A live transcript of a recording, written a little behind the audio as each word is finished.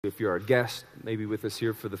If you're our guest, maybe with us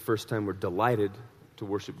here for the first time, we're delighted to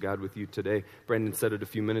worship God with you today. Brandon said it a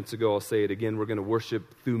few minutes ago. I'll say it again. We're going to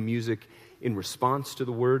worship through music in response to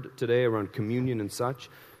the Word today around communion and such.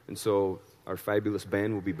 And so our fabulous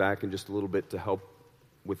band will be back in just a little bit to help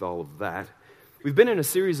with all of that. We've been in a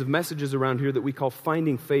series of messages around here that we call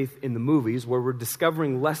Finding Faith in the Movies, where we're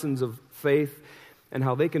discovering lessons of faith and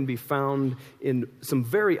how they can be found in some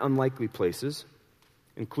very unlikely places,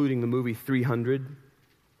 including the movie 300.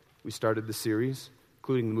 We started the series,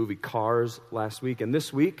 including the movie Cars last week. And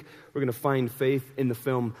this week, we're going to find faith in the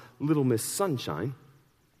film Little Miss Sunshine.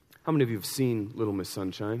 How many of you have seen Little Miss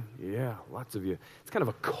Sunshine? Yeah, lots of you. It's kind of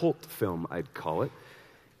a cult film, I'd call it.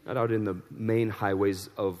 Not out in the main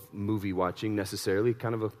highways of movie watching necessarily.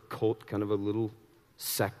 Kind of a cult, kind of a little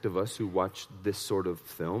sect of us who watch this sort of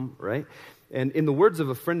film, right? And in the words of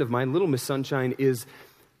a friend of mine, Little Miss Sunshine is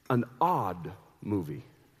an odd movie,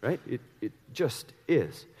 right? It just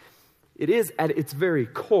is. It is, at its very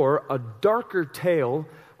core, a darker tale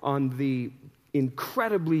on the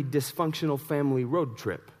incredibly dysfunctional family road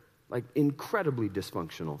trip. Like, incredibly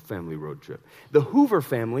dysfunctional family road trip. The Hoover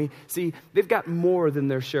family, see, they've got more than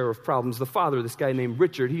their share of problems. The father, this guy named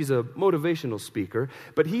Richard, he's a motivational speaker,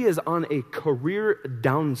 but he is on a career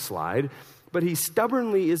downslide, but he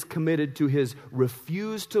stubbornly is committed to his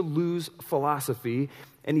refuse to lose philosophy,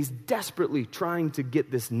 and he's desperately trying to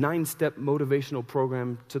get this 9-step motivational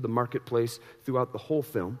program to the marketplace throughout the whole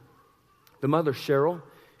film. The mother, Cheryl,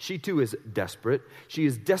 she too is desperate. She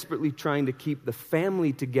is desperately trying to keep the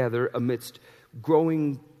family together amidst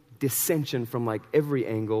growing dissension from like every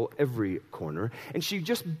angle, every corner. And she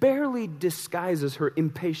just barely disguises her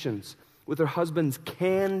impatience with her husband's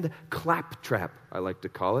canned claptrap, I like to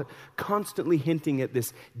call it, constantly hinting at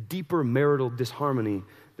this deeper marital disharmony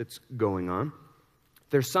that's going on.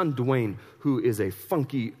 Their son, Dwayne, who is a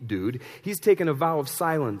funky dude, he's taken a vow of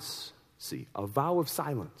silence,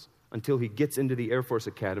 until he gets into the Air Force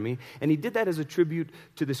Academy. And he did that as a tribute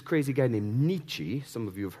to this crazy guy named Nietzsche. Some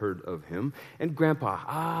of you have heard of him. And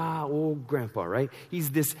Grandpa, old Grandpa, right?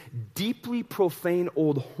 He's this deeply profane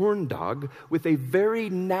old horn dog with a very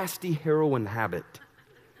nasty heroin habit.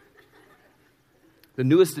 The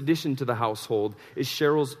newest addition to the household is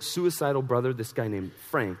Cheryl's suicidal brother, this guy named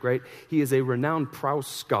Frank, right? He is a renowned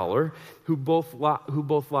Proust scholar who both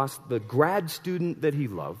lost the grad student that he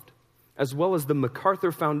loved, as well as the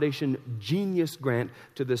MacArthur Foundation Genius Grant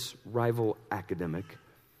to this rival academic.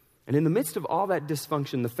 And in the midst of all that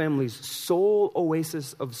dysfunction, the family's sole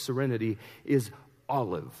oasis of serenity is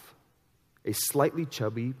Olive, a slightly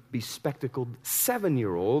chubby, bespectacled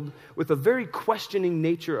 7-year-old with a very questioning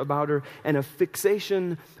nature about her and a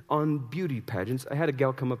fixation on beauty pageants. I had a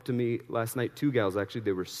gal come up to me last night, 2 gals actually,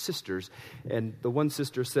 they were sisters, and the one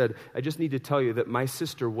sister said, "I just need to tell you that my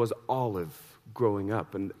sister was Olive growing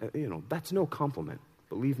up." And, that's no compliment.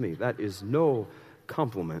 Believe me, that is no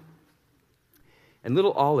compliment. And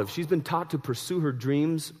little Olive, she's been taught to pursue her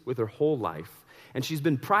dreams with her whole life, and she's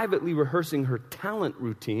been privately rehearsing her talent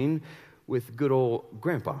routine with good old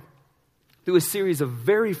Grandpa. Through a series of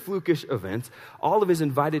very flukish events, Olive is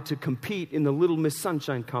invited to compete in the Little Miss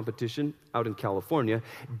Sunshine competition out in California.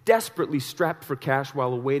 Desperately strapped for cash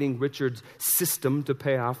while awaiting Richard's system to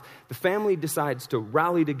pay off, the family decides to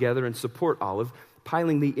rally together and support Olive,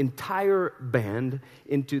 piling the entire band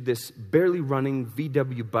into this barely running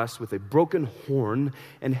VW bus with a broken horn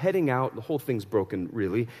and heading out, the whole thing's broken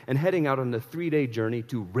really, and heading out on a 3-day journey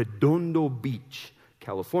to Redondo Beach,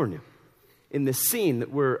 California. In this scene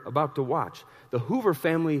that we're about to watch, the Hoover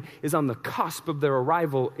family is on the cusp of their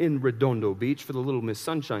arrival in Redondo Beach for the Little Miss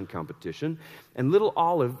Sunshine competition, and little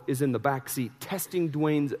Olive is in the back seat testing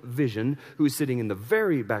Dwayne's vision, who is sitting in the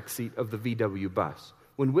very back seat of the VW bus,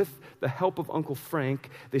 when with the help of Uncle Frank,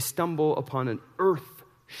 they stumble upon an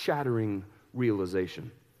earth-shattering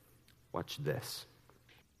realization. Watch this.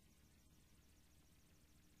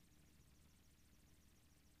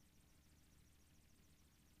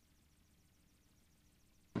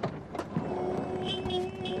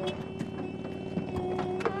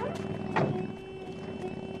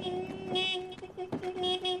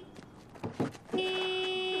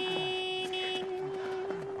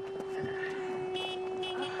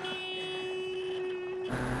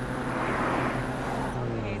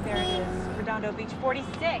 Redondo Beach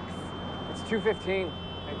 46. It's 2:15,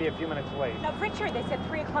 maybe a few minutes late. Now, Richard, they said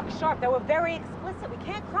 3 o'clock sharp. They were very explicit. We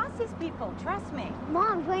can't cross these people. Trust me.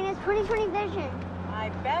 Mom, Dwayne has 20/20 vision. I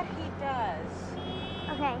bet he does.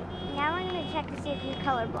 Okay, now I'm going to check to see if he's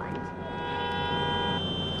colorblind.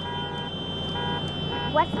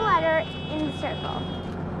 What's the letter in the circle?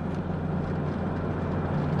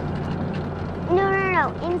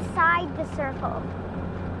 No, inside the circle.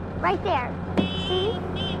 Right there. See?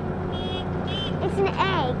 It's an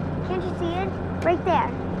egg. Can't you see it? Right there.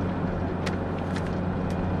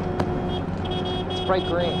 It's bright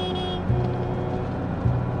green.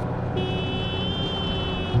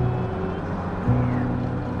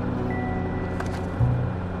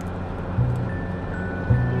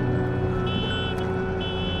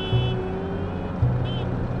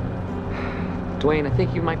 Dwayne, I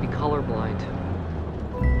think you might be colorblind.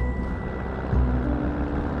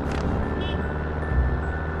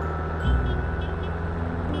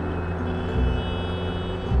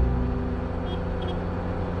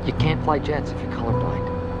 You can't fly jets if you're colorblind.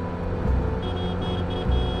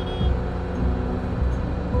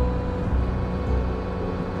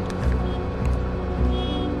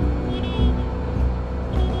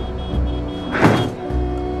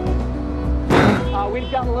 We've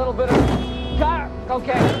got a little bit of...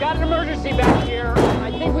 Okay, got an emergency back here.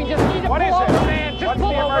 I think we just need to pull over, man. Just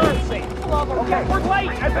pull over. Emergency? Pull over. Okay, we're late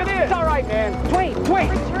as it is. It's all right, man. Wait.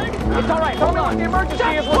 Richard? It's all right. Tell me what the emergency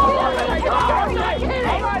is. Pull over. All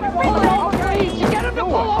right, pull over, please. You get him to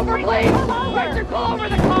pull over, please. Richard, pull over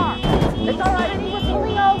the car. It's all right. We're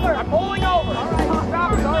pulling over. I'm pulling over. All right,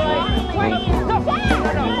 stop. It's all right. Wait.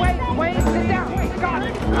 No. Wait. Sit down. Got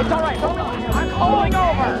it. It's all right. Hold on. I'm pulling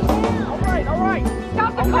over. All right.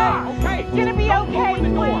 Stop the car. Okay. It's gonna be okay,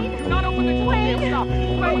 Dwayne. Do not open the door. Stop.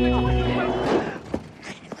 Open the door.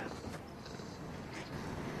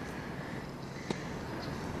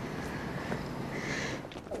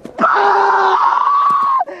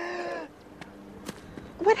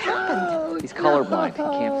 What happened? He's colorblind. He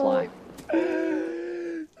can't fly.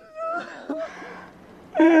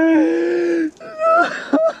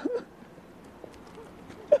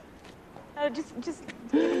 Just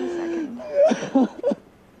give me a second.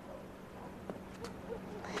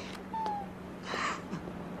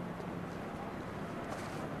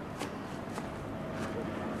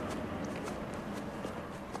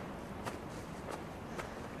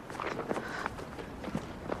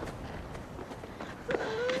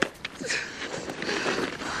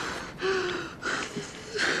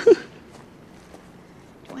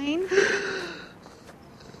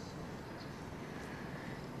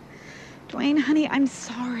 Dwayne, honey, I'm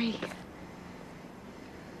sorry.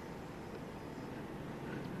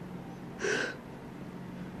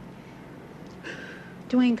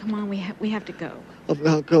 Dwayne, come on, we have to go. I'm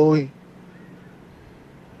not going.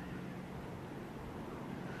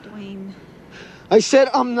 Dwayne. I said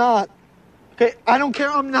I'm not. Okay, I don't care.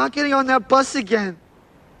 I'm not getting on that bus again.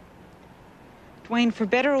 Dwayne, for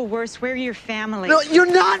better or worse, we're your family. No,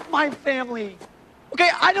 you're not my family. Okay,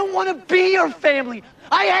 I don't want to be your family.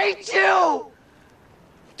 I hate you.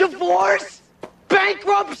 Divorce,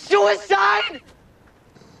 bankrupt, suicide.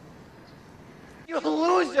 You're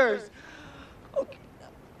losers. Okay.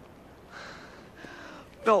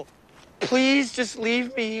 No, please just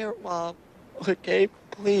leave me here, Mom. Okay,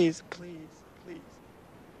 please. Please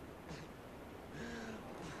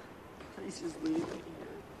just leave me here.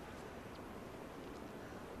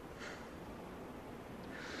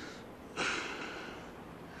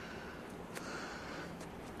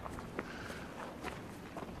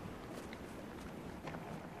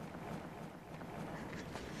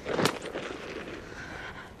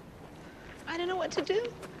 I don't know what to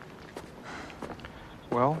do.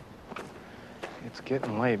 Well, it's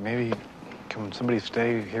getting late. Maybe can somebody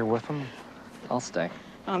stay here with them? I'll stay.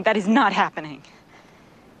 That is not happening.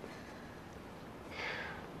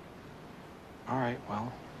 All right,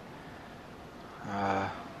 well.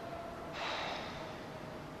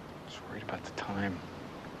 Just worried about the time.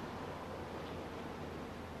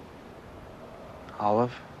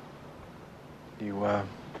 Olive, you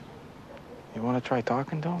want to try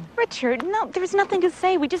talking to him? Richard, no, there's nothing to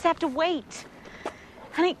say. We just have to wait.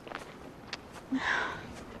 Honey.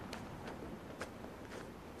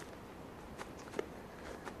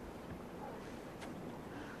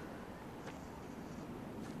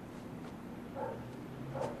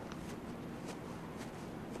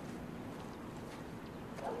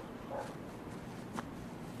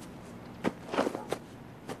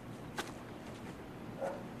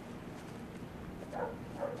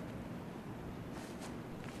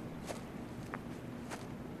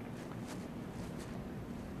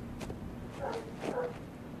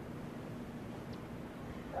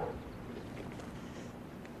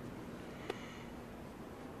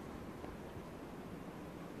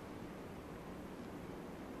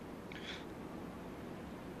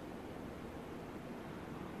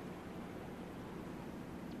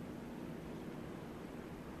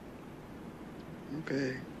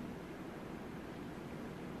 Okay.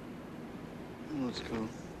 Let's go.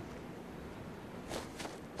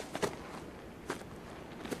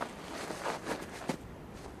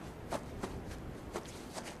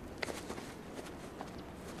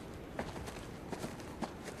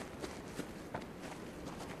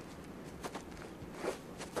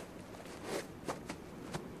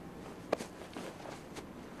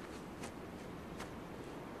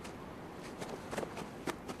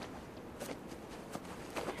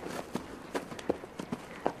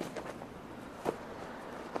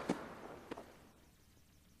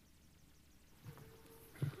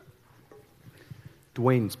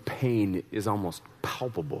 Dwayne's pain is almost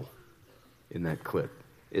palpable in that clip,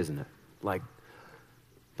 isn't it? Like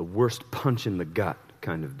the worst punch in the gut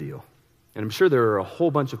kind of deal. And I'm sure there are a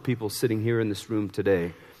whole bunch of people sitting here in this room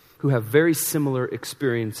today who have very similar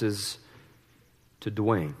experiences to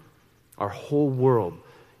Dwayne. Our whole world,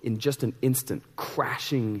 in just an instant,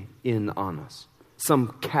 crashing in on us.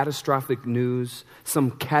 Some catastrophic news,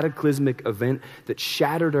 some cataclysmic event that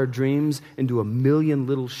shattered our dreams into a million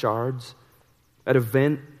little shards. That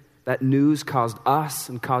event, that news caused us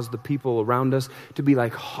and caused the people around us to be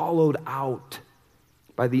like hollowed out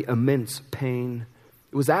by the immense pain.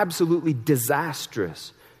 It was absolutely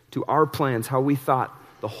disastrous to our plans, how we thought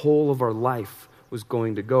the whole of our life was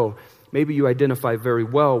going to go. Maybe you identify very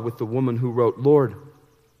well with the woman who wrote, "Lord,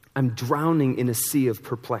 I'm drowning in a sea of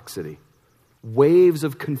perplexity. Waves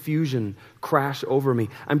of confusion crash over me.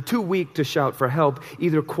 I'm too weak to shout for help.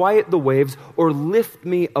 Either quiet the waves or lift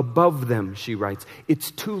me above them," she writes.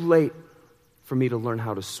 "It's too late for me to learn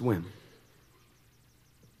how to swim."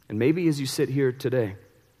 And maybe as you sit here today,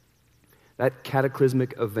 that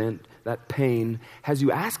cataclysmic event, that pain, has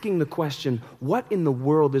you asking the question, what in the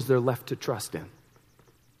world is there left to trust in?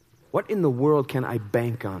 What in the world can I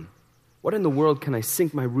bank on? What in the world can I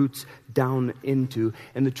sink my roots down into?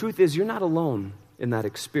 And the truth is, you're not alone in that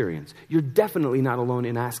experience. You're definitely not alone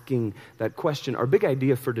in asking that question. Our big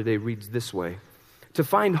idea for today reads this way: to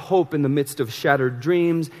find hope in the midst of shattered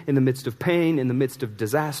dreams, in the midst of pain, in the midst of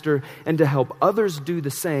disaster, and to help others do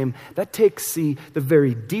the same. That takes, the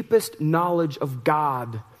very deepest knowledge of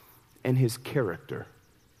God and His character,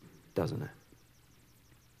 doesn't it?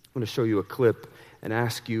 I'm going to show you a clip and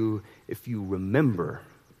ask you if you remember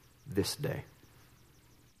this day.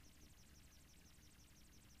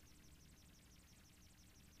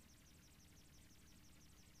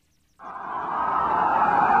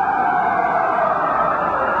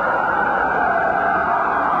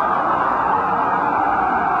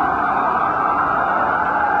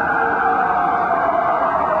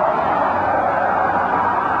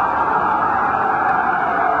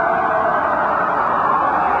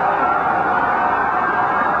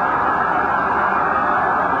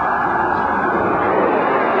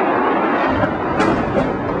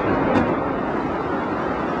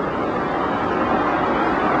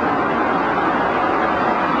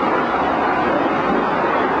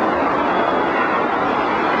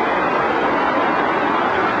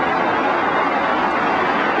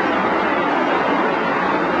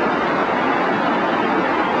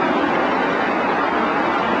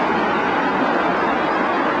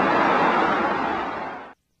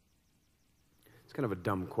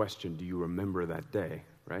 Dumb question. Do you remember that day,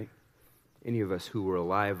 right? Any of us who were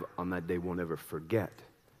alive on that day won't ever forget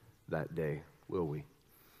that day, will we?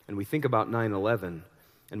 And we think about 9/11,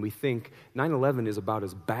 and we think 9/11 is about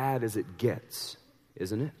as bad as it gets,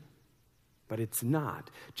 isn't it? But it's not.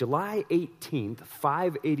 July 18th,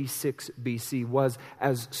 586 BC was,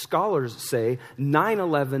 as scholars say,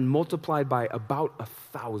 9/11 multiplied by about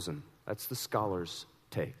 1,000. That's the scholars'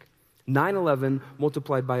 take. 9/11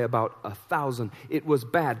 multiplied by about 1,000. It was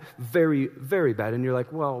bad, very, very bad. And you're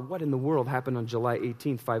like, well, what in the world happened on July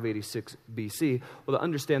 18th, 586 BC? Well, to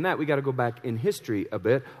understand that, we got to go back in history a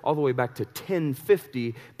bit, all the way back to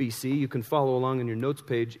 1050 BC. You can follow along in your notes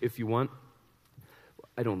page if you want.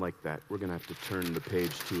 I don't like that. We're going to have to turn the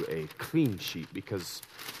page to a clean sheet because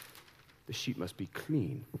the sheet must be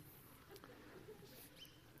clean.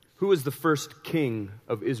 Who was the first king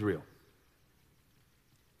of Israel?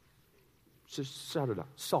 Just shout it out.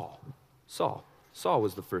 Saul. Saul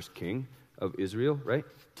was the first king of Israel, right?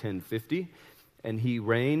 1050. And he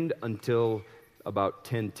reigned until about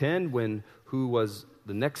 1010 when who was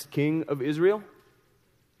the next king of Israel?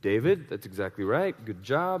 David. That's exactly right. Good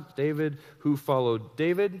job, David. Who followed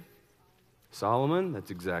David? Solomon.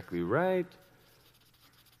 That's exactly right.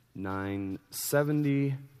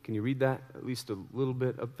 970. Can you read that at least a little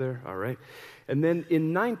bit up there? All right. And then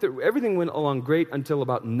in everything went along great until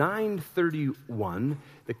about 931.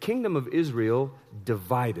 The kingdom of Israel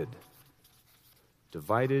divided.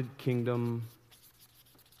 Divided kingdom,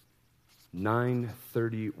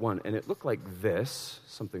 931. And it looked like this,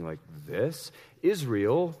 something like this.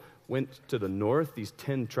 Israel went to the north. These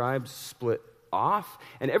 10 tribes split off.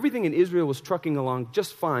 And everything in Israel was trucking along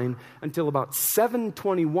just fine until about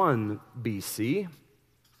 721 BC.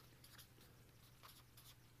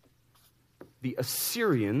 The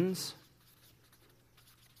Assyrians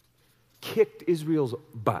kicked Israel's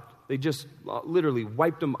butt. They just literally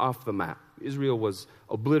wiped them off the map. Israel was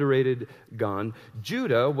obliterated, gone.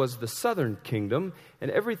 Judah was the southern kingdom,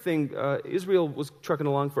 and everything, Israel was trucking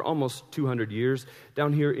along for almost 200 years.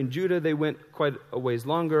 Down here in Judah, they went quite a ways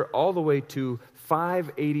longer, all the way to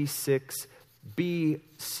 586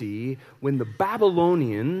 BC, when the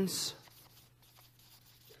Babylonians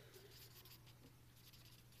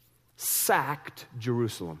sacked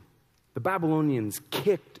Jerusalem. The Babylonians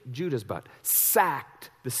kicked Judah's butt, sacked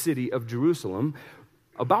the city of Jerusalem.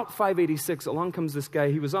 About 586, along comes this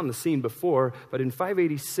guy. He was on the scene before, but in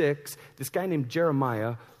 586, this guy named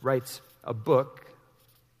Jeremiah writes a book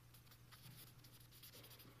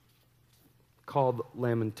called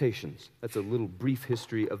Lamentations. That's a little brief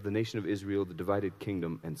history of the nation of Israel, the divided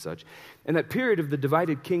kingdom and such. And that period of the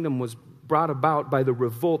divided kingdom was brought about by the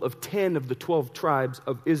revolt of 10 of the 12 tribes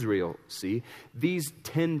of Israel. See, these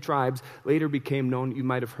 10 tribes later became known, you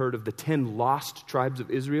might have heard of the 10 lost tribes of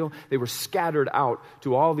Israel. They were scattered out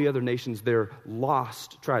to all the other nations. They're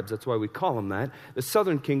lost tribes. That's why we call them that. The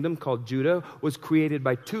southern kingdom, called Judah, was created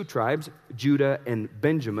by 2 tribes, Judah and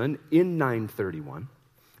Benjamin, in 931.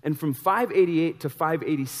 And from 588 to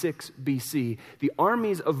 586 BC, the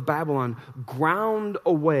armies of Babylon ground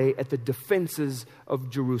away at the defenses of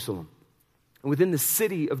Jerusalem. And within the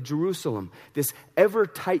city of Jerusalem, this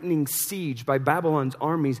ever-tightening siege by Babylon's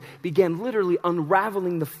armies began literally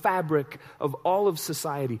unraveling the fabric of all of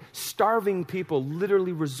society. Starving people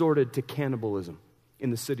literally resorted to cannibalism in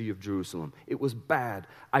the city of Jerusalem. It was bad.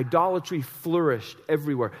 Idolatry flourished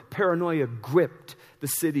everywhere. Paranoia gripped the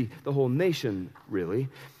city, the whole nation, really.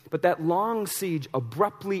 But that long siege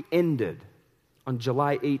abruptly ended on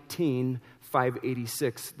July 18,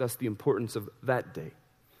 586, thus the importance of that date,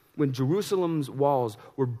 when Jerusalem's walls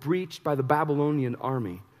were breached by the Babylonian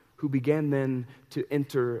army, who began then to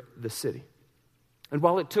enter the city. And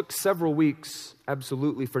while it took several weeks,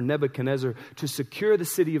 absolutely, for Nebuchadnezzar to secure the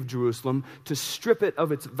city of Jerusalem, to strip it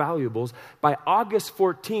of its valuables, by August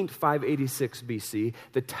 14, 586 BC,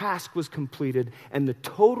 the task was completed and the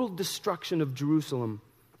total destruction of Jerusalem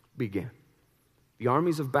began. The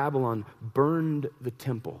armies of Babylon burned the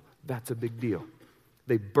temple. That's a big deal.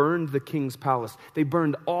 They burned the king's palace. They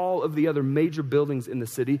burned all of the other major buildings in the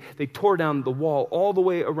city. They tore down the wall all the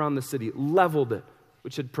way around the city, leveled it,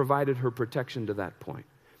 which had provided her protection to that point.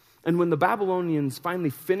 And when the Babylonians finally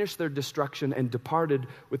finished their destruction and departed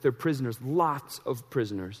with their prisoners, lots of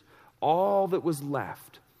prisoners, all that was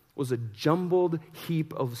left was a jumbled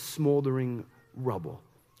heap of smoldering rubble,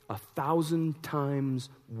 1,000 times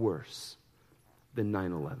worse than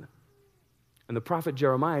 9/11. And the prophet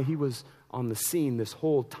Jeremiah, he was on the scene this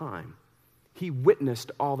whole time. He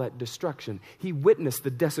witnessed all that destruction. He witnessed the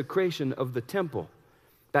desecration of the temple.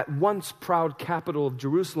 That once proud capital of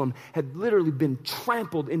Jerusalem had literally been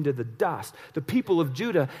trampled into the dust. The people of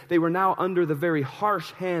Judah, they were now under the very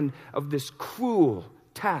harsh hand of this cruel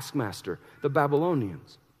taskmaster, the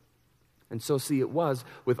Babylonians. And so, see, it was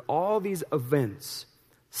with all these events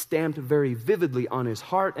stamped very vividly on his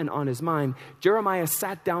heart and on his mind, Jeremiah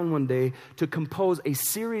sat down one day to compose a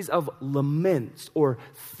series of laments, or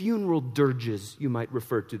funeral dirges, you might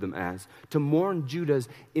refer to them as, to mourn Judah's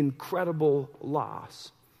incredible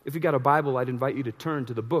loss. If you got a Bible, I'd invite you to turn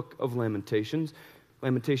to the book of Lamentations.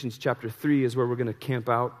 Lamentations chapter 3 is where we're going to camp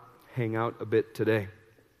out, hang out a bit today.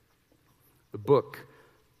 The book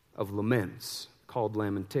of laments called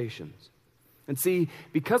Lamentations. And see,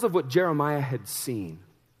 because of what Jeremiah had seen,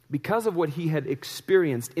 because of what he had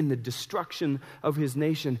experienced in the destruction of his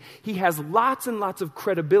nation, he has lots and lots of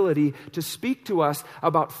credibility to speak to us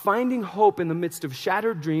about finding hope in the midst of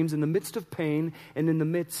shattered dreams, in the midst of pain, and in the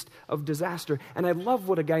midst of disaster. And I love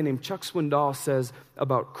what a guy named Chuck Swindoll says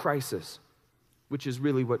about crisis, which is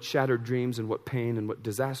really what shattered dreams and what pain and what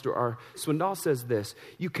disaster are. Swindoll says this: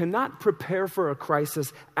 you cannot prepare for a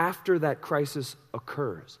crisis after that crisis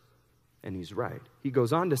occurs. And he's right. He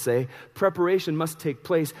goes on to say, preparation must take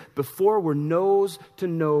place before we're nose to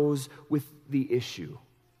nose with the issue.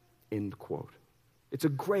 End quote. It's a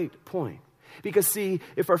great point. Because see,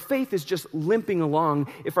 if our faith is just limping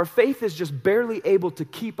along, if our faith is just barely able to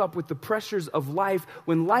keep up with the pressures of life,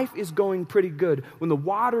 when life is going pretty good, when the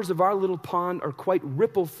waters of our little pond are quite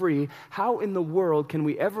ripple-free, how in the world can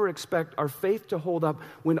we ever expect our faith to hold up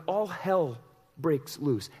when all hell breaks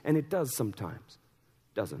loose? And it does sometimes,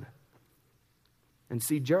 doesn't it? And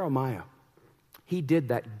see, Jeremiah, he did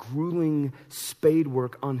that grueling spade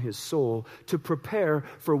work on his soul to prepare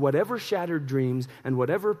for whatever shattered dreams and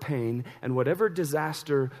whatever pain and whatever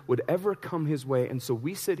disaster would ever come his way. And so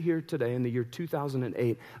we sit here today in the year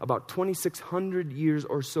 2008, about 2,600 years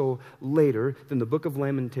or so later than the book of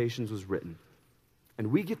Lamentations was written.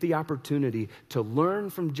 And we get the opportunity to learn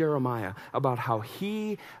from Jeremiah about how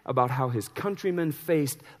his countrymen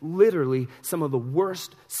faced literally some of the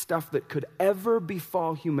worst stuff that could ever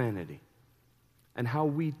befall humanity. And how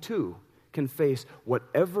we too can face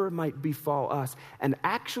whatever might befall us and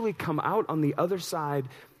actually come out on the other side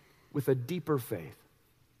with a deeper faith.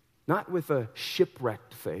 Not with a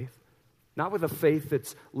shipwrecked faith, not with a faith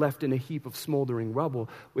that's left in a heap of smoldering rubble,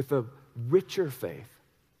 with a richer faith,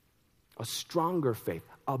 a stronger faith,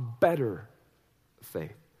 a better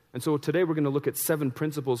faith. And so today we're going to look at 7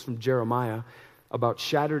 principles from Jeremiah about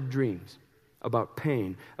shattered dreams, about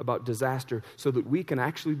pain, about disaster, so that we can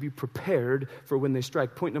actually be prepared for when they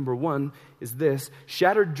strike. Point number 1 is this: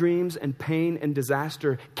 shattered dreams and pain and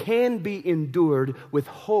disaster can be endured with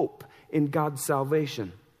hope in God's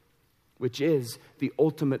salvation, which is the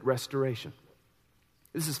ultimate restoration.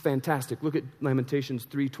 This is fantastic. Look at Lamentations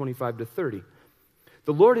 3:25-30.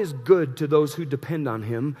 The Lord is good to those who depend on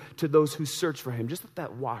him, to those who search for him. Just let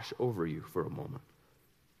that wash over you for a moment.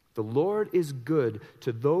 The Lord is good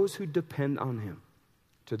to those who depend on him,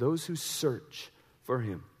 to those who search for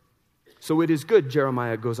him. So it is good,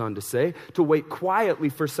 Jeremiah goes on to say, to wait quietly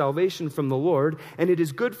for salvation from the Lord, and it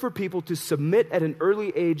is good for people to submit at an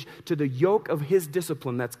early age to the yoke of his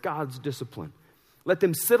discipline. That's God's discipline. Let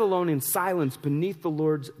them sit alone in silence beneath the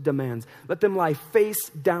Lord's demands. Let them lie face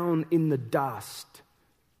down in the dust.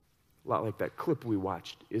 A lot like that clip we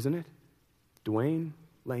watched, isn't it? Dwayne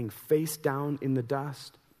laying face down in the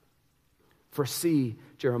dust. For see,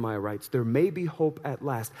 Jeremiah writes, there may be hope at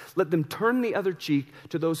last. Let them turn the other cheek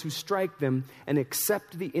to those who strike them and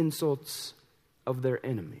accept the insults of their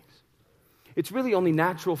enemies. It's really only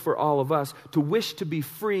natural for all of us to wish to be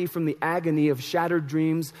free from the agony of shattered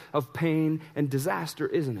dreams, of pain and disaster,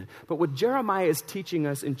 isn't it? But what Jeremiah is teaching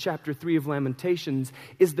us in chapter 3 of Lamentations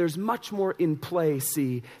is there's much more in play,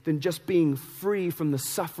 see, than just being free from the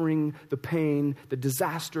suffering, the pain, the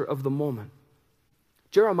disaster of the moment.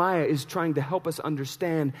 Jeremiah is trying to help us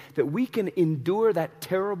understand that we can endure that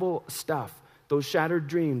terrible stuff, those shattered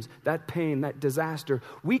dreams, that pain, that disaster.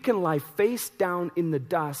 We can lie face down in the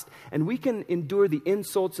dust, and we can endure the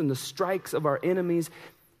insults and the strikes of our enemies.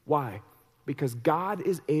 Why? Because God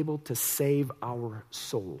is able to save our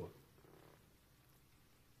soul.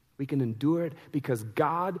 We can endure it because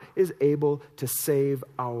God is able to save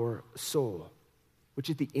our soul. Which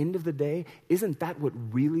at the end of the day, isn't that what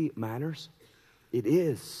really matters? It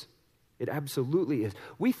is. It absolutely is.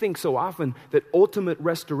 We think so often that ultimate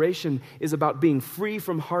restoration is about being free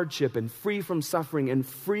from hardship and free from suffering and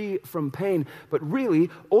free from pain. But really,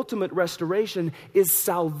 ultimate restoration is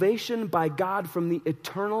salvation by God from the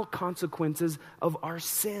eternal consequences of our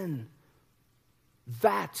sin.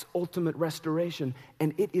 That's ultimate restoration,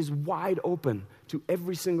 and it is wide open to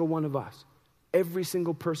every single one of us. Every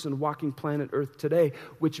single person walking planet Earth today,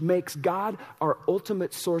 which makes God our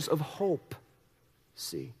ultimate source of hope.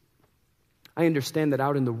 See, I understand that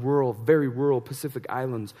out in the rural, very rural Pacific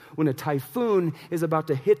Islands, when a typhoon is about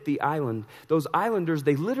to hit the island, those islanders,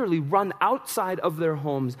 they literally run outside of their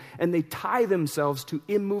homes and they tie themselves to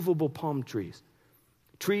immovable palm trees.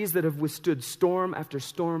 Trees that have withstood storm after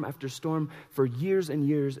storm after storm for years and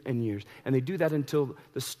years and years. And they do that until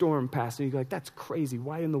the storm passes. And you're like, that's crazy.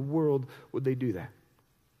 Why in the world would they do that?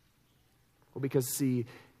 Well, because see,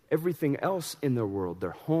 everything else in their world,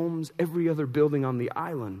 their homes, every other building on the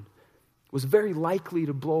island, was very likely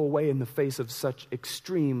to blow away in the face of such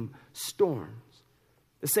extreme storms.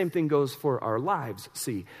 The same thing goes for our lives,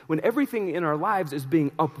 see. When everything in our lives is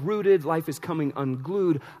being uprooted, life is coming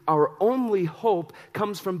unglued, our only hope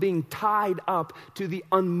comes from being tied up to the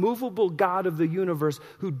unmovable God of the universe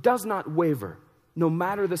who does not waver, no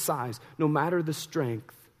matter the size, no matter the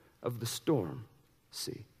strength of the storm,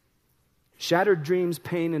 see. Shattered dreams,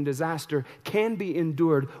 pain, and disaster can be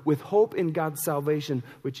endured with hope in God's salvation,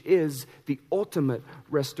 which is the ultimate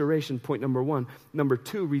restoration. Point number 1. Number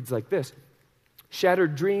 2 reads like this: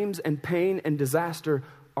 shattered dreams and pain and disaster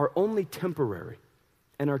are only temporary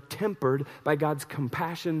and are tempered by God's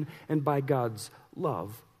compassion and by God's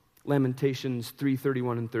love. Lamentations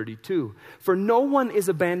 3:31 and 32. For no one is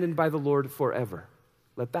abandoned by the Lord forever.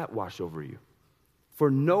 Let that wash over you. For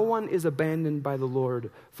no one is abandoned by the Lord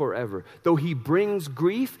forever. Though he brings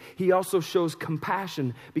grief, he also shows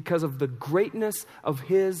compassion because of the greatness of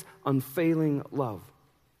his unfailing love.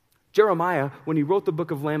 Jeremiah, when he wrote the book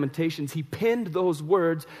of Lamentations, he penned those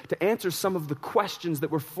words to answer some of the questions that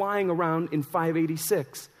were flying around in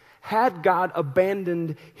 586. Had God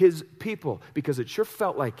abandoned his people? Because it sure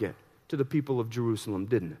felt like it to the people of Jerusalem,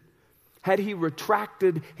 didn't it? Had he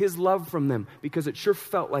retracted his love from them? Because it sure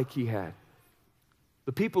felt like he had.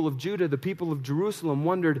 The people of Judah, the people of Jerusalem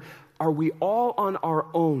wondered, are we all on our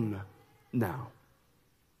own now?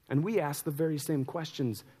 And we ask the very same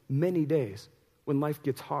questions many days when life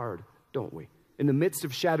gets hard, don't we? In the midst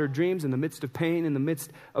of shattered dreams, in the midst of pain, in the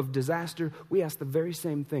midst of disaster, we ask the very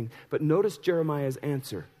same thing. But notice Jeremiah's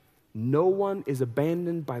answer. No one is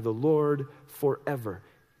abandoned by the Lord forever.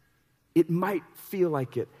 It might feel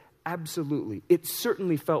like it. Absolutely. It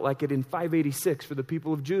certainly felt like it in 586 for the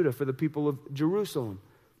people of Judah, for the people of Jerusalem.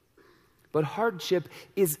 But hardship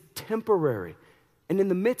is temporary. And in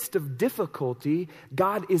the midst of difficulty,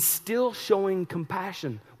 God is still showing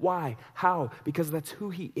compassion. Why? How? Because that's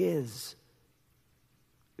who He is.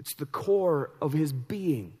 It's the core of His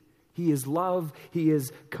being. He is love. He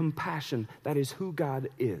is compassion. That is who God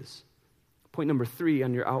is. Point number 3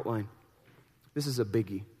 on your outline. This is a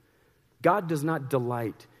biggie. God does not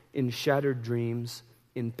delight in shattered dreams,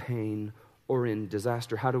 in pain, or in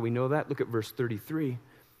disaster. How do we know that? Look at verse 33.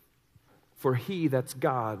 For He, that's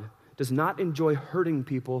God, does not enjoy hurting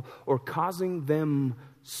people or causing them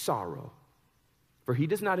sorrow. For He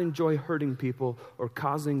does not enjoy hurting people or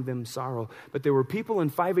causing them sorrow. But there were people in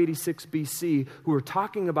 586 BC who were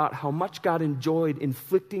talking about how much God enjoyed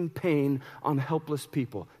inflicting pain on helpless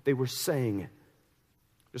people. They were saying it.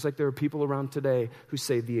 Just like there are people around today who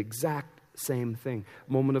say the exact same thing.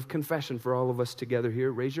 Moment of confession for all of us together here.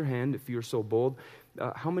 Raise your hand if you're so bold.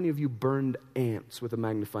 How many of you burned ants with a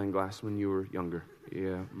magnifying glass when you were younger?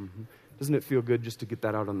 Yeah. Mm-hmm. Doesn't it feel good just to get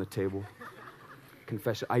that out on the table?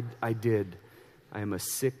 Confession. I did. I am a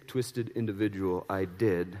sick, twisted individual. I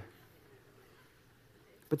did.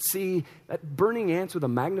 But see, that burning ants with a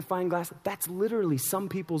magnifying glass, that's literally some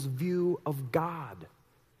people's view of God.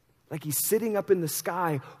 Like He's sitting up in the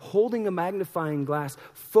sky, holding a magnifying glass,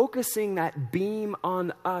 focusing that beam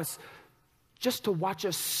on us just to watch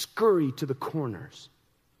us scurry to the corners.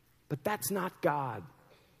 But that's not God.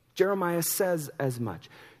 Jeremiah says as much.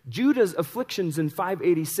 Judah's afflictions in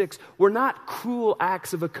 586 were not cruel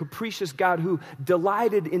acts of a capricious God who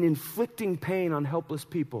delighted in inflicting pain on helpless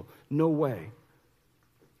people. No way.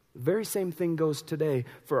 The very same thing goes today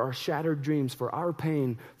for our shattered dreams, for our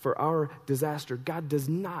pain, for our disaster. God does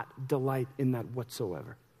not delight in that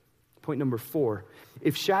whatsoever. Point number 4,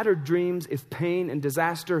 if shattered dreams, if pain and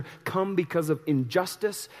disaster come because of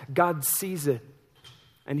injustice, God sees it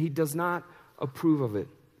and He does not approve of it.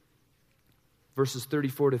 Verses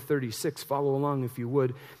 34 to 36, follow along if you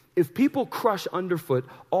would. If people crush underfoot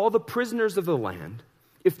all the prisoners of the land,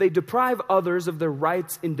 if they deprive others of their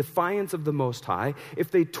rights in defiance of the Most High, if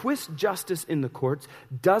they twist justice in the courts,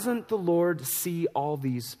 doesn't the Lord see all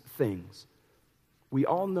these things? We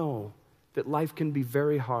all know that life can be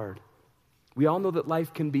very hard. We all know that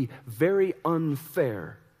life can be very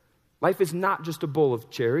unfair. Life is not just a bowl of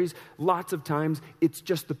cherries. Lots of times it's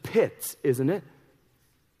just the pits, isn't it?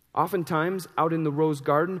 Oftentimes out in the rose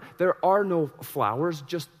garden, there are no flowers,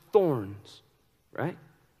 just thorns, right?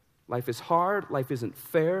 Life is hard, life isn't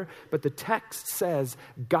fair, but the text says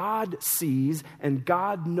God sees and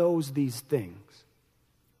God knows these things.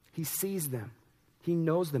 He sees them. He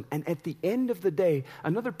knows them. And at the end of the day,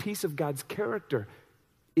 another piece of God's character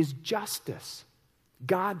is justice.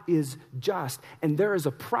 God is just, and there is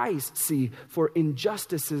a price, see, for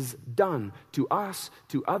injustices done to us,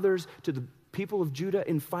 to others, to the people of Judah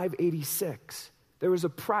in 586. There is a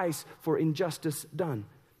price for injustice done.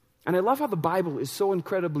 And I love how the Bible is so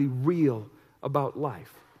incredibly real about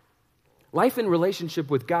life. Life in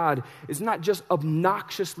relationship with God is not just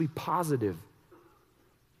obnoxiously positive.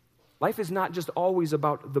 Life is not just always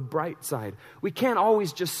about the bright side. We can't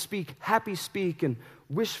always just speak happy speak and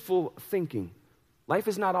wishful thinking. Life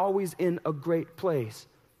is not always in a great place.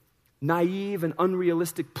 Naive and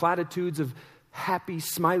unrealistic platitudes of happy,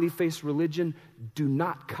 smiley face religion do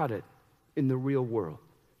not cut it in the real world.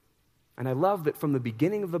 And I love that from the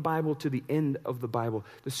beginning of the Bible to the end of the Bible,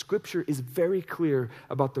 the Scripture is very clear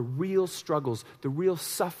about the real struggles, the real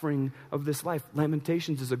suffering of this life.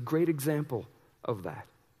 Lamentations is a great example of that.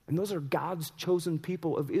 And those are God's chosen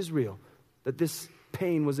people of Israel that this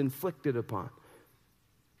pain was inflicted upon.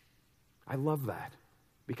 I love that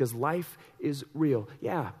because life is real.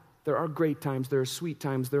 Yeah, there are great times, there are sweet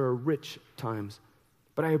times, there are rich times.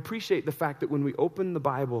 But I appreciate the fact that when we open the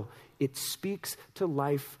Bible, it speaks to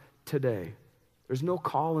life today. There's no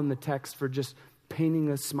call in the text for just painting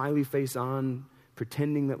a smiley face on,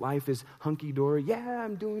 pretending that life is hunky-dory. Yeah,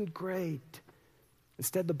 I'm doing great.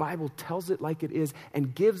 Instead, the Bible tells it like it is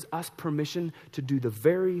and gives us permission to do the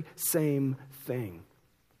very same thing.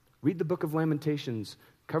 Read the book of Lamentations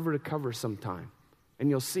cover to cover sometime,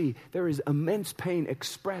 and you'll see there is immense pain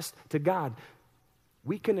expressed to God.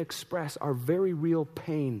 We can express our very real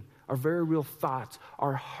pain, our very real thoughts,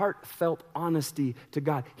 our heartfelt honesty to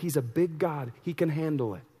God. He's a big God. He can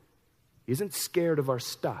handle it. He isn't scared of our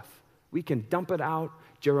stuff. We can dump it out.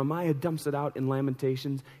 Jeremiah dumps it out in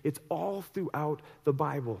Lamentations. It's all throughout the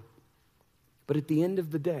Bible. But at the end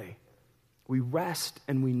of the day, we rest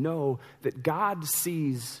and we know that God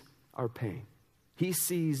sees our pain. He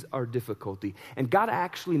sees our difficulty. And God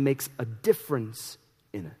actually makes a difference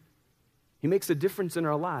in it. He makes a difference in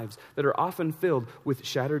our lives that are often filled with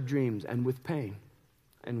shattered dreams and with pain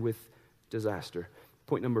and with disaster.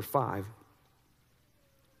 Point number 5.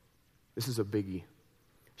 This is a biggie.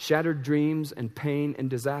 Shattered dreams and pain and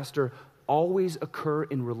disaster always occur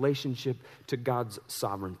in relationship to God's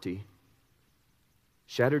sovereignty.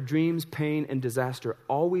 Shattered dreams, pain, and disaster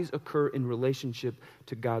always occur in relationship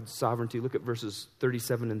to God's sovereignty. Look at verses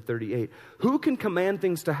 37 and 38. Who can command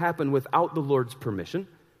things to happen without the Lord's permission?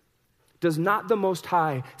 Does not the Most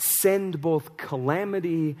High send both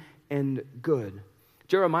calamity and good?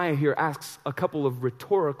 Jeremiah here asks a couple of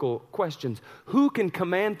rhetorical questions. Who can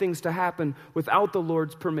command things to happen without the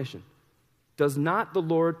Lord's permission? Does not the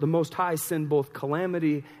Lord, the Most High, send both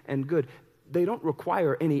calamity and good? They don't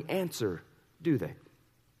require any answer, do they?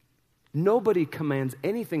 Nobody commands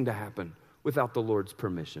anything to happen without the Lord's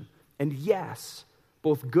permission. And yes,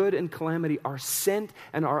 both good and calamity are sent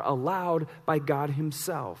and are allowed by God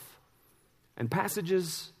Himself. And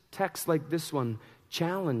passages, texts like this one,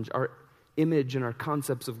 challenge our image and our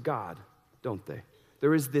concepts of God, don't they?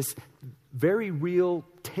 There is this very real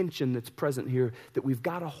tension that's present here that we've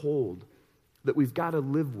got to hold, that we've got to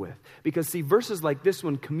live with. Because see, verses like this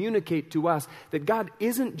one communicate to us that God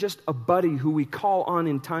isn't just a buddy who we call on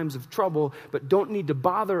in times of trouble, but don't need to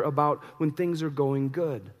bother about when things are going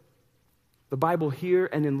good. The Bible here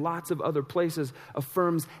and in lots of other places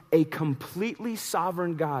affirms a completely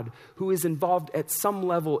sovereign God who is involved at some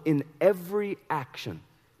level in every action,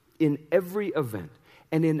 in every event,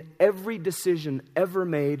 and in every decision ever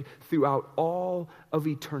made throughout all of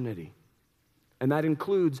eternity. And that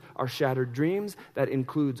includes our shattered dreams, that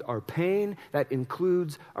includes our pain, that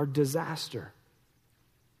includes our disaster.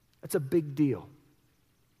 That's a big deal.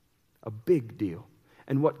 A big deal.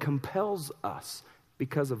 And what compels us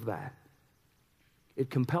because of that, it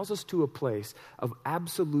compels us to a place of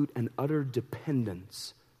absolute and utter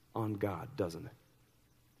dependence on God, doesn't it?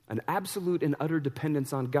 An absolute and utter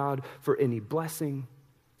dependence on God for any blessing,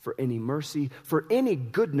 for any mercy, for any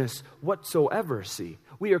goodness whatsoever, see.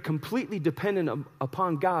 We are completely dependent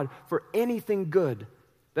upon God for anything good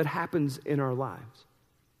that happens in our lives.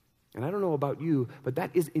 And I don't know about you, but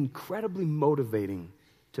that is incredibly motivating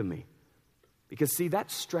to me. Because, see, that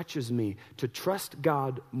stretches me to trust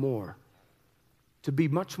God more, to be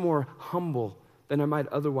much more humble than I might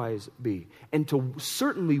otherwise be, and to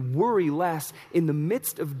certainly worry less in the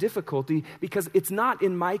midst of difficulty because it's not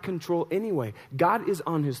in my control anyway. God is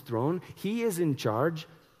on His throne. He is in charge.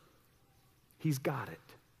 He's got it.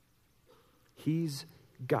 He's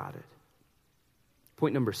got it.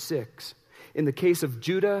 Point number 6. In the case of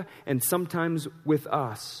Judah and sometimes with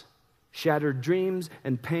us, shattered dreams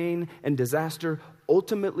and pain and disaster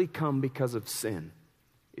ultimately come because of sin.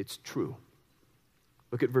 It's true.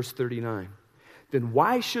 Look at verse 39. Then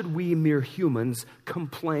why should we mere humans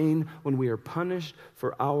complain when we are punished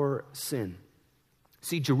for our sin?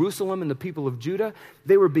 See, Jerusalem and the people of Judah,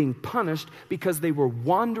 they were being punished because they were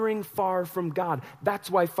wandering far from God. That's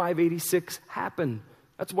why 586 happened.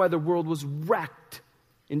 That's why the world was wrecked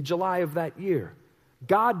in July of that year.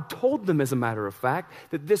 God told them, as a matter of fact,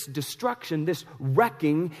 that this destruction, this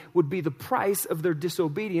wrecking, would be the price of their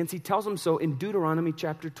disobedience. He tells them so in Deuteronomy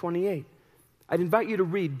chapter 28. I'd invite you to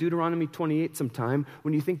read Deuteronomy 28 sometime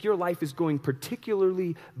when you think your life is going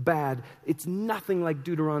particularly bad. It's nothing like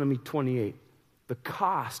Deuteronomy 28. The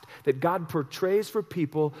cost that God portrays for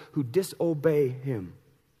people who disobey Him.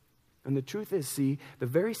 And the truth is, see, the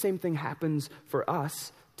very same thing happens for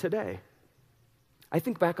us today. I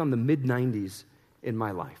think back on the mid-90s in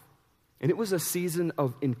my life. And it was a season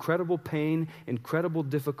of incredible pain, incredible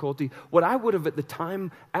difficulty, what I would have at the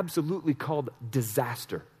time absolutely called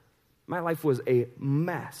disaster. My life was a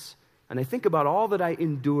mess. And I think about all that I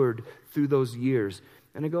endured through those years.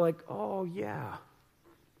 And I go like, oh yeah,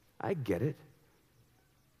 I get it.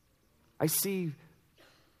 I see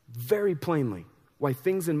very plainly why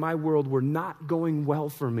things in my world were not going well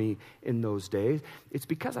for me in those days. It's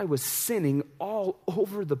because I was sinning all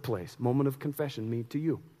over the place. Moment of confession, me to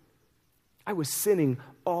you. I was sinning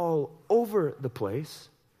all over the place.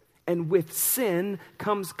 And with sin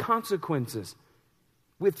comes consequences.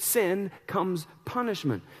 With sin comes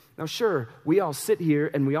punishment. Now, sure, we all sit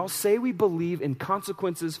here and we all say we believe in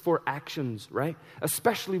consequences for actions, right?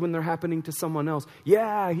 Especially when they're happening to someone else.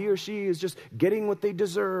 Yeah, he or she is just getting what they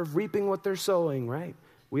deserve, reaping what they're sowing, right?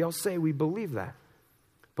 We all say we believe that.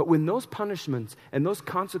 But when those punishments and those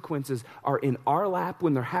consequences are in our lap,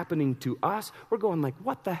 when they're happening to us, we're going like,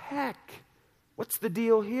 what the heck? What's the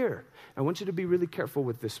deal here? I want you to be really careful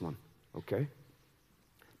with this one, okay?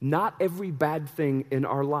 Not every bad thing in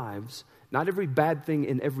our lives, not every bad thing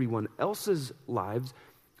in everyone else's lives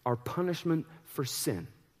are punishment for sin,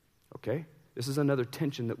 okay? This is another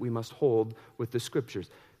tension that we must hold with the scriptures.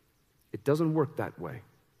 It doesn't work that way.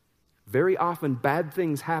 Very often, bad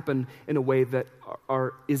things happen in a way that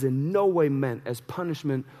is in no way meant as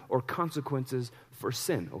punishment or consequences for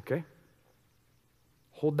sin, okay?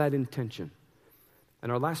 Hold that in tension.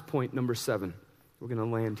 And our last point, number 7, we're going to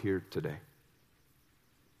land here today.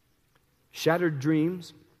 Shattered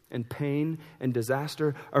dreams and pain and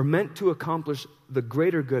disaster are meant to accomplish the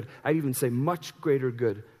greater good, I'd even say much greater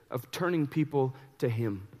good, of turning people to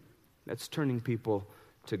Him. That's turning people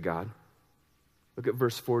to God. Look at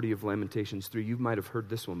verse 40 of Lamentations 3. You might have heard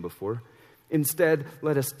this one before. Instead,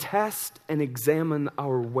 let us test and examine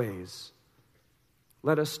our ways.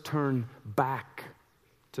 Let us turn back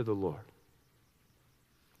to the Lord.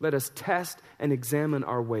 Let us test and examine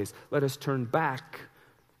our ways. Let us turn back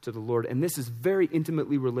to the Lord. And this is very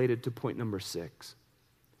intimately related to point number 6.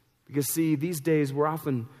 Because see, these days we're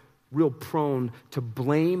often real prone to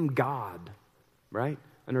blame God, right?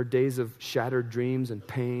 In our days of shattered dreams and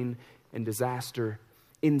pain and disaster,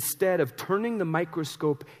 instead of turning the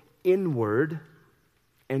microscope inward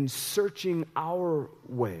and searching our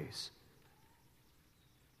ways.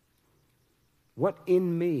 What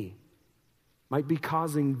in me might be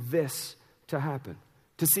causing this to happen?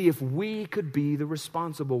 To see if we could be the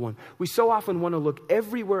responsible one. We so often want to look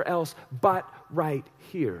everywhere else but right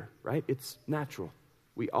here, right? It's natural.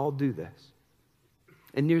 We all do this.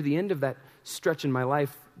 And near the end of that stretch in my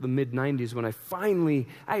life, the mid-90s, when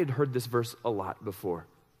I had heard this verse a lot before,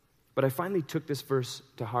 but I finally took this verse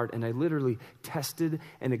to heart and I literally tested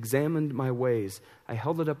and examined my ways. I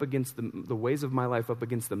held it up against the ways of my life, up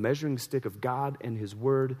against the measuring stick of God and His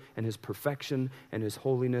Word and His perfection and His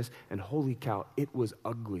holiness, and holy cow, it was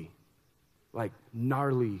ugly. Like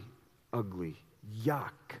gnarly ugly.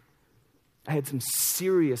 Yuck. I had some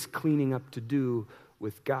serious cleaning up to do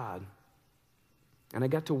with God. And I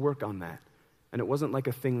got to work on that. And it wasn't like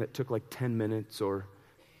a thing that took like 10 minutes or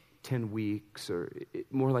 10 weeks, or it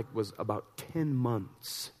more like was about 10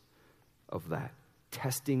 months of that,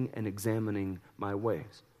 testing and examining my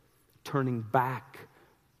ways, turning back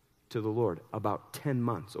to the Lord. About 10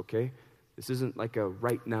 months, okay? This isn't like a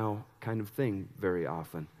right now kind of thing very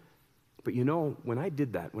often. But you know, when I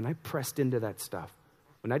did that, when I pressed into that stuff,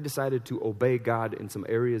 when I decided to obey God in some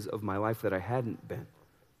areas of my life that I hadn't been,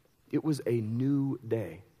 it was a new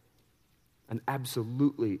day, an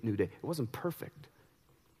absolutely new day. It wasn't perfect.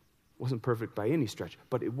 It wasn't perfect by any stretch,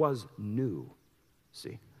 but it was new,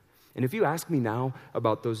 see? And if you ask me now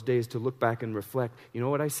about those days to look back and reflect, you know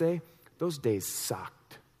what I say? Those days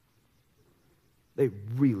sucked. They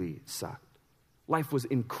really sucked. Life was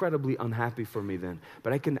incredibly unhappy for me then.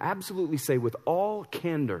 But I can absolutely say with all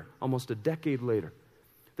candor, almost a decade later,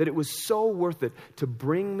 that it was so worth it to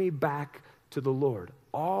bring me back to the Lord.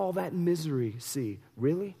 All that misery, see,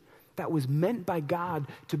 really? That was meant by God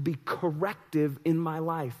to be corrective in my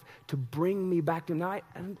life, to bring me back to Him. Now, I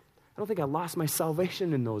don't think I lost my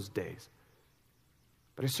salvation in those days.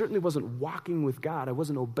 But I certainly wasn't walking with God. I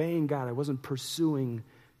wasn't obeying God. I wasn't pursuing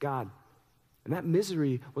God. And that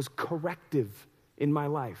misery was corrective in my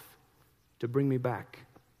life to bring me back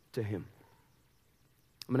to Him.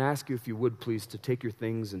 I'm going to ask you, if you would, please, to take your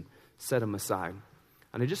things and set them aside.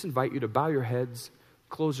 And I just invite you to bow your heads,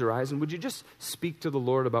 close your eyes, and would you just speak to the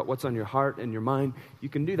Lord about what's on your heart and your mind? You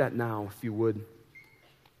can do that now, if you would.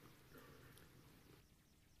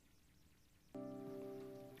 And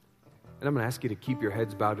I'm going to ask you to keep your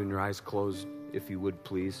heads bowed and your eyes closed, if you would,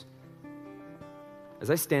 please. As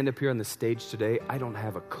I stand up here on the stage today, I don't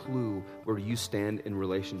have a clue where you stand in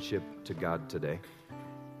relationship to God today.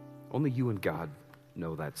 Only you and God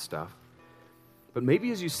know that stuff. But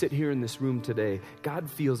maybe as you sit here in this room today, God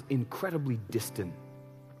feels incredibly distant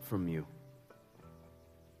from you.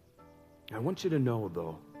 I want you to know,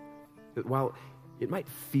 though, that while it might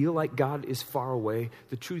feel like God is far away,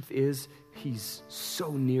 the truth is He's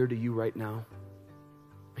so near to you right now.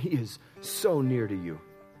 He is so near to you.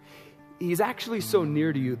 He's actually so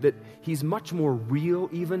near to you that He's much more real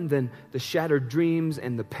even than the shattered dreams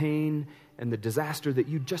and the pain and the disaster that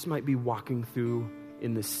you just might be walking through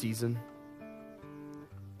in this season.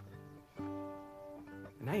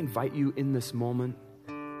 And I invite you in this moment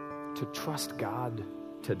to trust God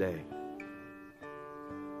today.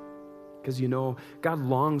 Because you know, God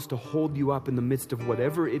longs to hold you up in the midst of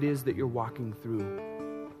whatever it is that you're walking through.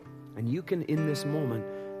 And you can, in this moment,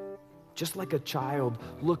 just like a child,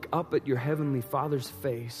 look up at your Heavenly Father's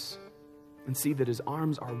face and see that His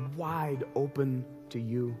arms are wide open to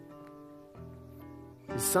you.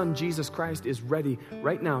 His Son, Jesus Christ, is ready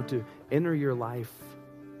right now to enter your life.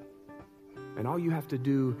 And all you have to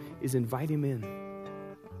do is invite Him in.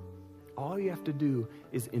 All you have to do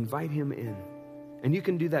is invite Him in. And you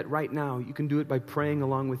can do that right now. You can do it by praying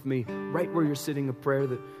along with me, right where you're sitting, a prayer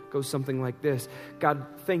that goes something like this. God,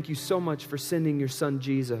 thank you so much for sending your Son,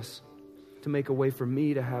 Jesus, to make a way for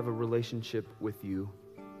me to have a relationship with you.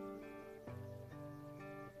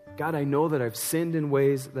 God, I know that I've sinned in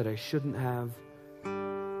ways that I shouldn't have.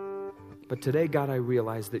 But today, God, I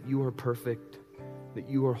realize that you are perfect, that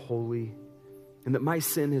you are holy, and that my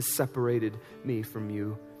sin has separated me from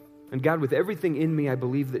you. And God, with everything in me, I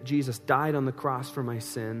believe that Jesus died on the cross for my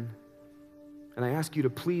sin. And I ask you to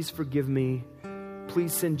please forgive me.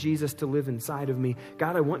 Please send Jesus to live inside of me.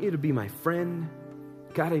 God, I want you to be my friend.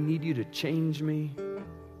 God, I need you to change me.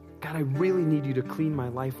 God, I really need you to clean my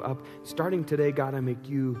life up. Starting today, God, I make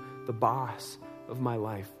you the boss of my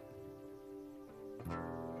life.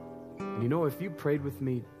 And you know, if you prayed with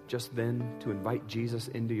me just then to invite Jesus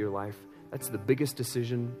into your life, that's the biggest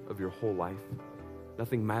decision of your whole life.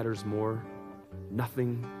 Nothing matters more.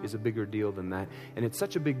 Nothing is a bigger deal than that. And it's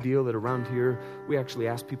such a big deal that around here, we actually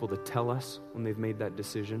ask people to tell us when they've made that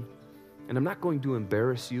decision. And I'm not going to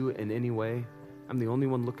embarrass you in any way. I'm the only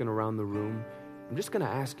one looking around the room. I'm just going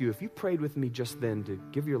to ask you, if you prayed with me just then to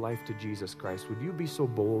give your life to Jesus Christ, would you be so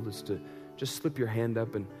bold as to just slip your hand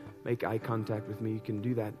up and make eye contact with me? You can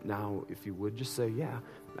do that now if you would. Just say, yeah,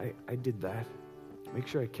 I did that. Make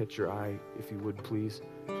sure I catch your eye if you would, please.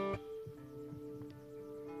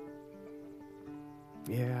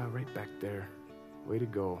 Yeah, right back there. Way to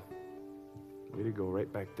go. Way to go,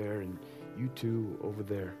 right back there. And you too, over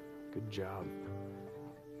there. Good job.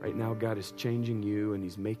 Right now, God is changing you and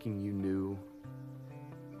He's making you new.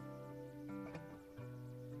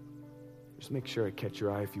 Just make sure I catch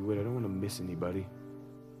your eye if you would. I don't want to miss anybody.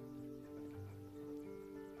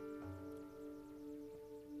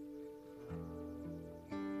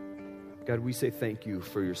 God, we say thank you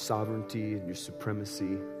for your sovereignty and your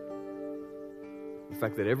supremacy. The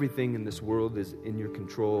fact that everything in this world is in your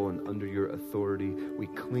control and under your authority. We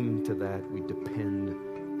cling to that. We depend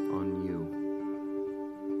on you.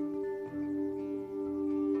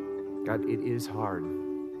 God, it is hard.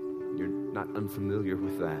 You're not unfamiliar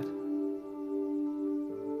with that.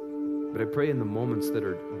 But I pray in the moments that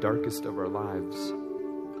are darkest of our lives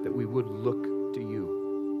that we would look to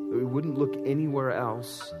you, that we wouldn't look anywhere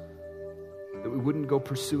else, that we wouldn't go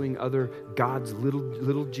pursuing other gods,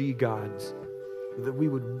 little g gods, that we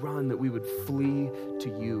would run, that we would flee to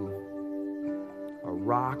you, our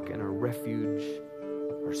rock and our refuge,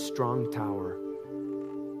 our strong tower,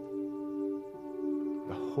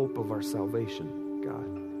 the hope of our salvation,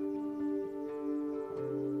 God.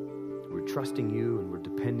 We're trusting you and we're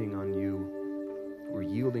depending on you. We're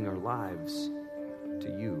yielding our lives to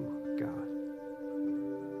you, God.